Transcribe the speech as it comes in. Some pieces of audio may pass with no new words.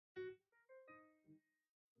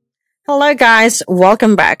Hello guys,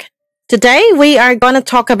 welcome back. Today we are going to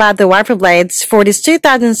talk about the wiper blades for this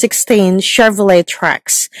 2016 Chevrolet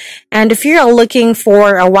Trax. And if you're looking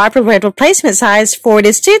for a wiper blade replacement size for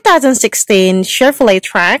this 2016 Chevrolet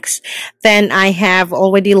Trax, then I have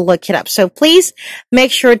already looked it up. So please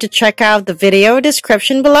make sure to check out the video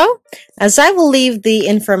description below, as I will leave the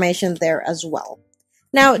information there as well.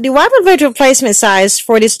 Now, the wiper blade replacement size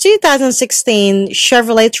for this 2016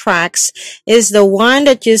 Chevrolet Trax is the one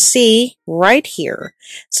that you see right here.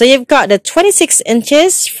 So you've got the 26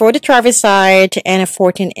 inches for the driver's side and a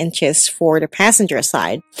 14 inches for the passenger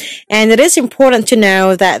side. And it is important to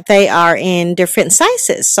know that they are in different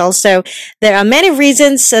sizes. Also, there are many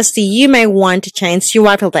reasons as to you may want to change your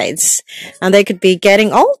wiper blades. And they could be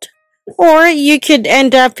getting old, or you could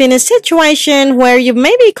end up in a situation where you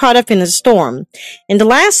may be caught up in a storm. And the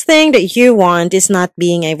last thing that you want is not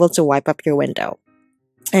being able to wipe up your window.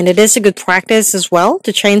 And it is a good practice as well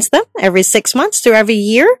to change them every 6 months to every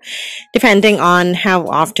year, depending on how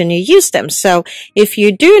often you use them. So if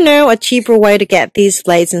you do know a cheaper way to get these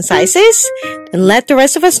blades and sizes, then let the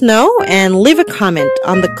rest of us know and leave a comment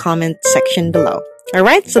on the comment section below.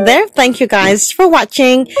 Alright, so thank you guys for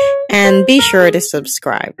watching and be sure to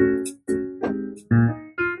subscribe.